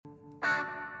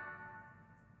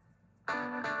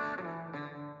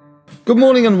Good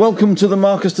morning and welcome to the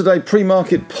Marcus Today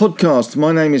pre-market podcast.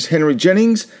 My name is Henry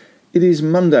Jennings. It is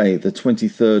Monday, the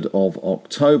 23rd of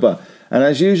October. And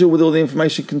as usual, with all the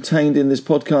information contained in this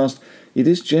podcast, it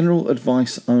is general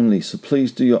advice only. So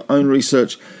please do your own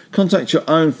research. Contact your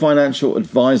own financial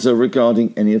advisor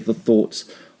regarding any of the thoughts,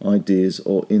 ideas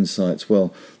or insights.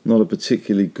 Well, not a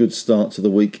particularly good start to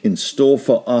the week in store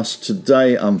for us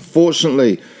today,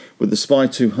 unfortunately, with the SPY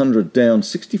 200 down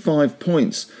 65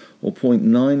 points or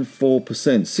 0.94%,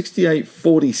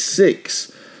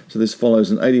 68.46. So this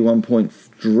follows an 81-point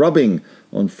drubbing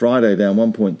on Friday, down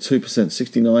 1.2%,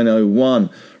 69.01.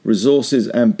 Resources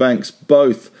and banks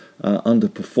both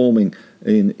underperforming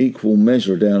in equal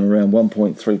measure, down around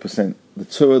 1.3%. The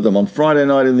two of them. On Friday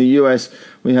night in the US,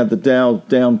 we had the Dow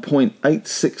down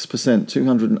 0.86%,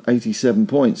 287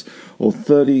 points, or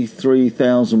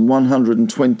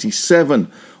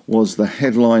 33,127 was the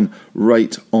headline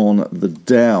rate on the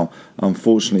Dow,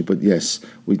 unfortunately. But yes,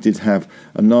 we did have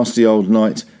a nasty old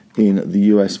night in the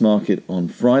US market on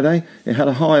Friday. It had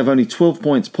a high of only 12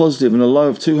 points positive and a low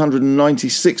of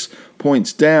 296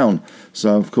 points down.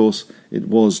 So, of course, it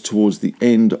was towards the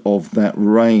end of that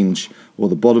range, or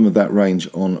the bottom of that range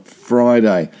on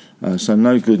Friday. So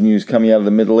no good news coming out of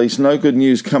the Middle East. No good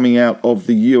news coming out of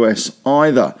the US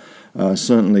either.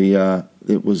 Certainly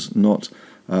it was not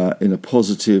in a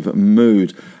positive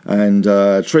mood. And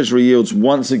Treasury yields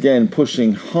once again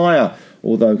pushing higher,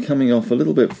 although coming off a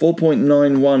little bit.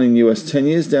 4.91 in US 10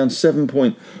 years, down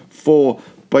 7.4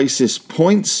 basis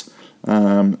points.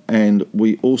 And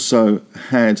we also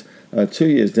had 2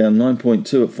 years down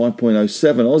 9.2 at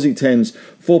 5.07. Aussie 10s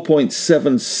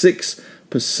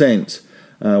 4.76%.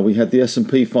 We had the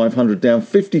S&P 500 down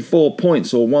 54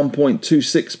 points or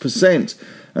 1.26%.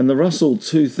 And the Russell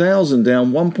 2000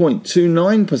 down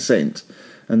 1.29%.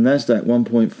 And Nasdaq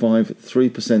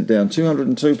 1.53% down,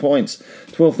 202 points,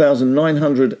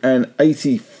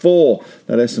 12,984.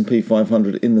 That S&P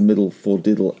 500 in the middle for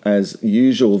diddle as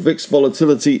usual. VIX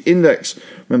Volatility Index.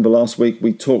 Remember last week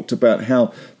we talked about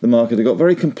how the market had got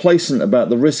very complacent about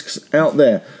the risks out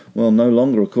there. Well, no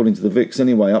longer, according to the VIX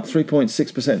anyway, up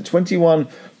 3.6%,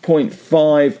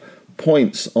 21.5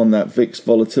 points on that VIX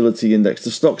Volatility Index.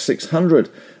 The Stock 600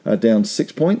 down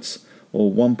 6 points, or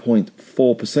 1.4%.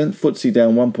 FTSE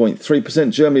down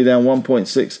 1.3%. Germany down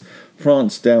 1.6%.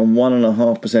 France down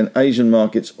 1.5%. Asian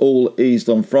markets all eased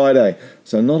on Friday.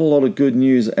 So not a lot of good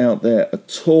news out there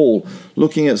at all.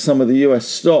 Looking at some of the US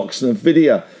stocks,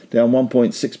 Nvidia down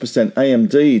 1.6%.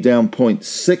 AMD down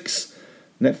 0.6%.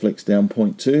 Netflix down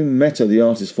 0.2%. Meta, the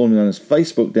artist formerly known as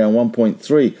Facebook, down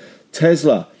 1.3%.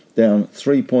 Tesla down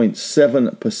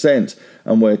 3.7%.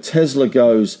 And where Tesla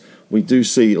goes, we do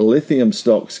see lithium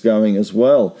stocks going as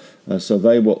well. So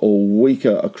they were all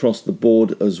weaker across the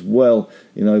board as well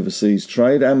in overseas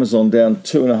trade. Amazon down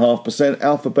 2.5%.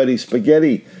 Alphabet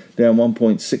Spaghetti down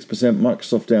 1.6%.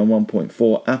 Microsoft down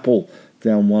 1.4%. Apple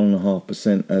down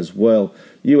 1.5% as well.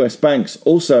 US banks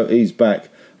also eased back.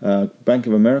 Bank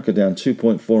of America down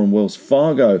 2.4% and Wells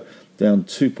Fargo down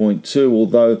 2.2%,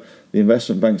 although the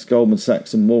investment banks Goldman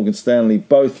Sachs and Morgan Stanley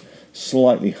both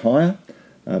slightly higher.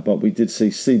 But we did see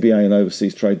CBA and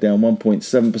overseas trade down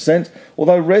 1.7%,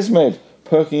 although ResMed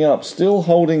perking up, still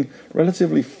holding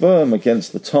relatively firm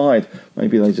against the tide.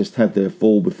 Maybe they just had their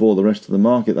fall before the rest of the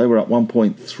market. They were up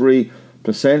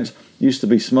 1.3%. Used to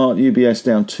be smart. UBS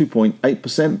down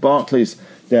 2.8%, Barclays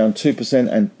down 2%,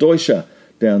 and Deutsche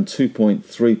down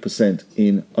 2.3%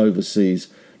 in overseas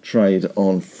trade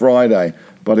on Friday.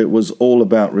 But it was all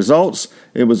about results.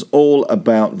 It was all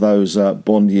about those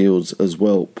bond yields as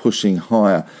well, pushing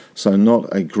higher. So not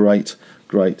a great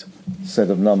set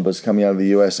of numbers coming out of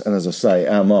the US. And as I say,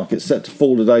 our market's set to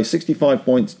fall today, 65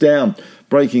 points down,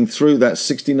 breaking through that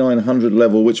 6,900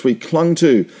 level, which we clung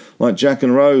to like Jack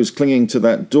and Rose clinging to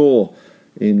that door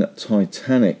in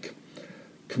Titanic.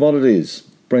 Commodities,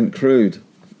 Brent crude,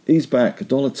 ease back,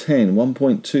 $1.10,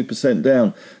 1.2%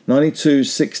 down,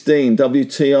 92.16.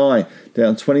 WTI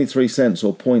down 23 cents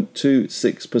or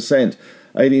 0.26%,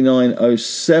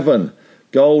 89.07.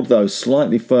 Gold, though,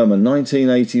 slightly firmer,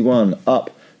 1981, up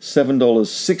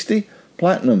 $7.60.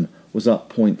 Platinum was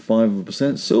up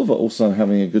 0.5%. Silver also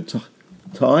having a good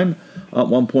time, up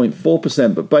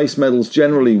 1.4%, but base metals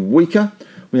generally weaker.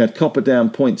 We had copper down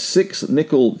 0.6,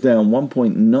 nickel down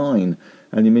 1.9,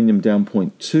 aluminium down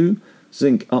 0.2,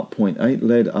 zinc up 0.8,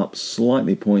 lead up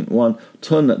slightly 0.1,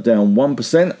 tin down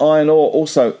 1%. Iron ore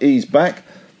also eased back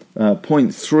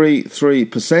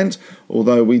 0.33%,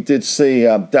 although we did see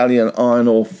Dalian iron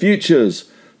ore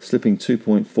futures slipping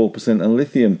 2.4% and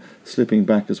lithium slipping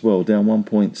back as well, down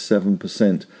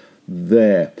 1.7%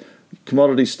 there.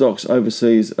 Commodity stocks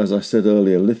overseas, as I said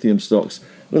earlier, lithium stocks,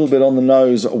 a little bit on the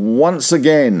nose once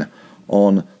again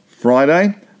on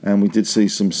Friday. And we did see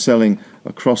some selling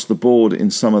across the board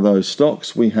in some of those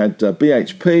stocks. We had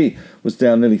BHP was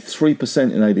down nearly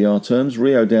 3% in ADR terms,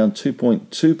 Rio down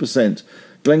 2.2%,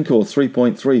 Glencore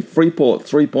 3.3%, Freeport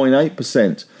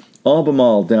 3.8%,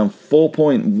 Albemarle down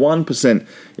 4.1%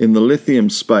 in the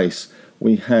lithium space.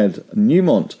 We had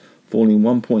Newmont falling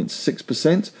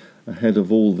 1.6% ahead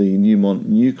of all the Newmont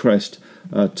Newcrest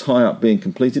tie-up being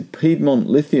completed. Piedmont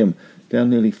Lithium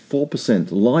down nearly 4%,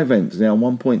 Livent down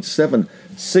 1.7%,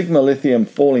 Sigma Lithium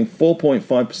falling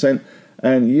 4.5%,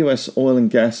 and US oil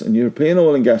and gas and European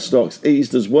oil and gas stocks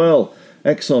eased as well.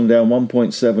 Exxon down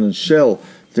 1.7% and Shell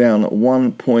down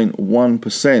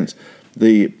 1.1%.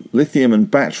 The lithium and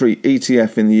battery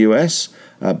ETF in the US,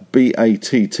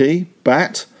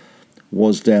 BATT,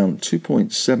 was down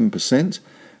 2.7%,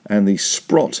 and the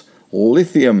Sprott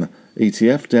Lithium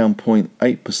ETF down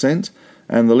 0.8%,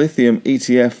 and the lithium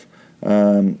ETF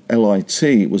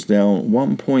LIT was down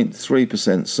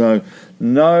 1.3%. So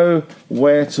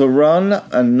nowhere to run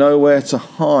and nowhere to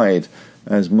hide,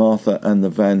 as Martha and the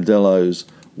Vandellos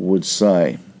would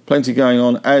say. Plenty going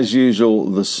on as usual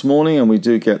this morning, and we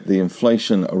do get the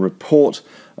inflation report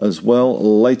as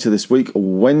well later this week,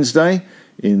 Wednesday,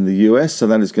 in the US, so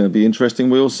that is going to be interesting.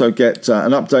 We also get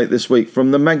an update this week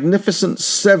from the Magnificent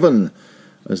Seven,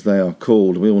 as they are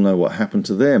called. We all know what happened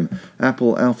to them.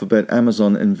 Apple, Alphabet,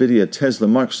 Amazon, Nvidia, Tesla,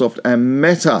 Microsoft and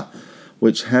Meta,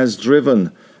 which has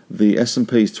driven the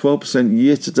S&P's 12%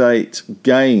 year-to-date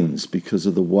gains because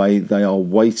of the way they are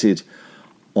weighted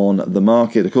on the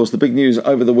market. Of course, the big news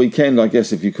over the weekend, I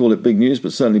guess if you call it big news,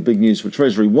 but certainly big news for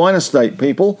Treasury Wine Estate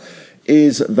people,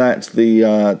 is that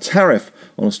the tariff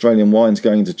on Australian wines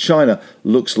going into China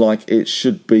looks like it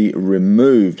should be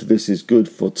removed. This is good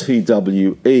for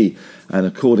TWE. And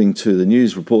according to the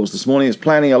news reports this morning, it's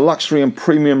planning a luxury and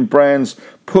premium brands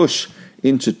push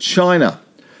into China.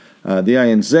 The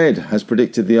ANZ has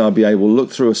predicted the RBA will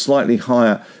look through a slightly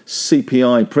higher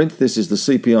CPI print. This is the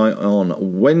CPI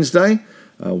on Wednesday.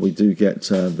 We do get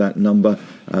that number.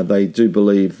 They do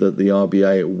believe that the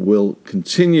RBA will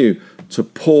continue to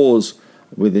pause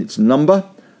with its number.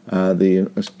 The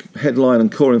headline and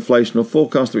core inflation are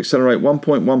forecast to accelerate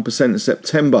 1.1% in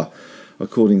September,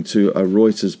 according to a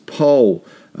Reuters poll.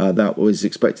 That was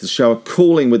expected to show a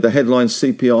cooling, with the headline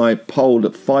CPI polled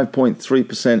at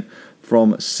 5.3%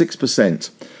 from 6%.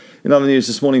 In other news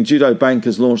this morning, Judo Bank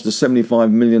has launched a $75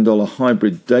 million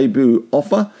hybrid debut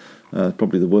offer.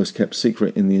 Probably the worst kept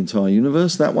secret in the entire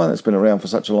universe, that one. That's been around for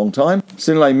such a long time.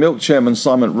 Synlait Milk Chairman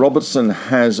Simon Robertson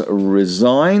has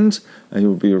resigned. He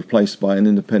will be replaced by an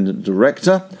independent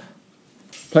director.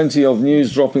 Plenty of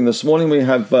news dropping this morning. We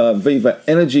have Viva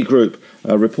Energy Group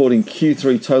reporting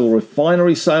Q3 total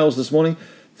refinery sales this morning,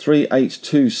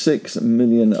 3,826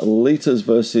 million litres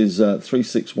versus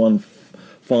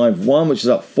 3,6151, which is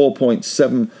up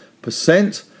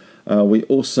 4.7%. We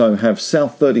also have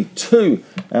South 32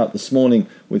 out this morning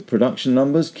with production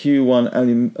numbers.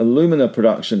 Q1 alumina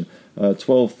production,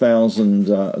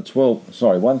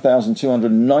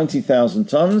 1,290,000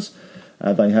 tonnes.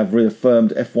 They have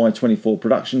reaffirmed FY24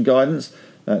 production guidance.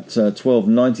 That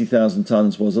 1,290,000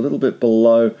 tonnes was a little bit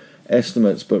below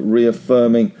estimates, but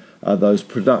reaffirming those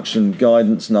production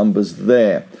guidance numbers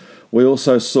there. We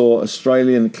also saw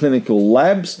Australian Clinical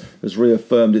Labs has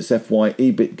reaffirmed its FY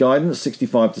EBIT guidance,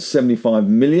 65 to 75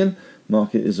 million.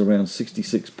 Market is around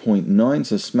 66.9,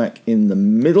 so smack in the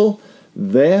middle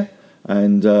there.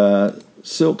 And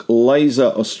Silk Laser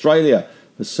Australia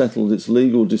has settled its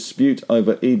legal dispute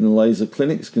over Eden Laser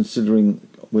Clinics,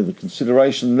 with a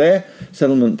consideration there.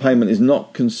 Settlement payment is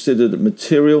not considered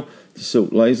material to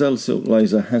Silk Laser. Silk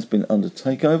Laser has been under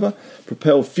takeover.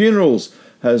 Propel Funerals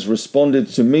has responded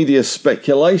to media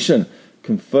speculation,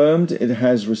 confirmed it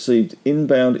has received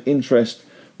inbound interest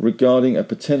regarding a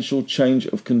potential change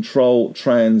of control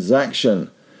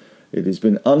transaction. It has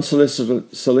been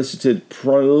unsolicited,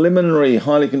 preliminary,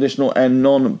 highly conditional and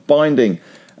non-binding,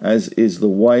 as is the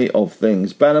way of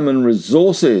things. Bannerman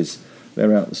Resources,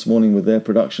 they're out this morning with their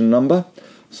production number,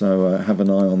 so have an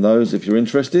eye on those if you're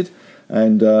interested.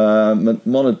 And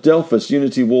Monadelphous,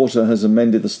 Unity Water has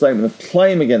amended the statement of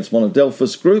claim against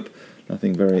Monadelphous Group.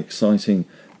 Nothing very exciting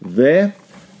there.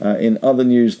 In other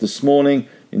news this morning,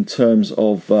 in terms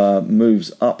of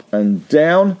moves up and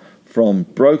down from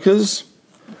brokers,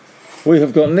 we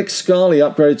have got Nick Scali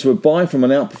upgraded to a buy from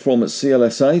an outperform at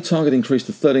CLSA. Target increased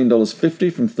to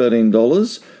 $13.50 from $13.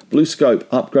 BlueScope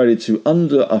upgraded to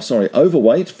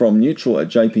overweight from neutral at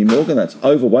JP Morgan. That's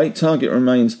overweight. Target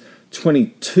remains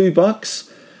 $22.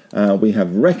 We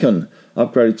have Recon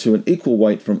upgraded to an equal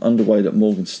weight from underweight at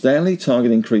Morgan Stanley.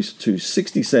 Target increased to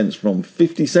 60 cents from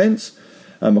 50 cents.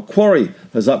 Macquarie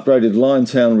has upgraded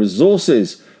Liontown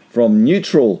Resources from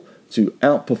neutral to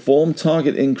outperform.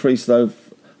 Target increase, though,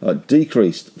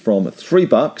 decreased from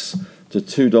 $3 to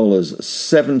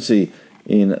 $2.70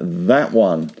 in that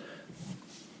one.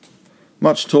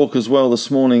 Much talk as well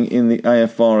this morning in the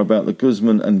AFR about the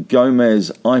Guzman and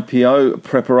Gomez IPO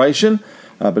preparation,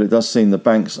 but it does seem the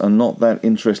banks are not that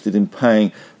interested in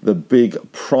paying the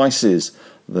big prices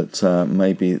that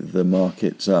maybe the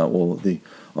market or the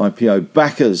IPO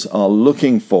backers are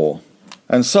looking for.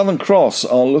 And Southern Cross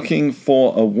are looking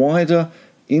for a wider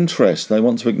interest. They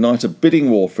want to ignite a bidding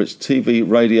war for its TV,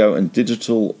 radio and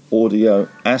digital audio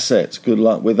assets. Good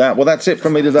luck with that. Well, that's it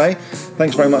from me today.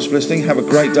 Thanks very much for listening. Have a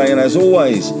great day, and as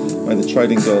always, may the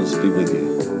trading gods be with you.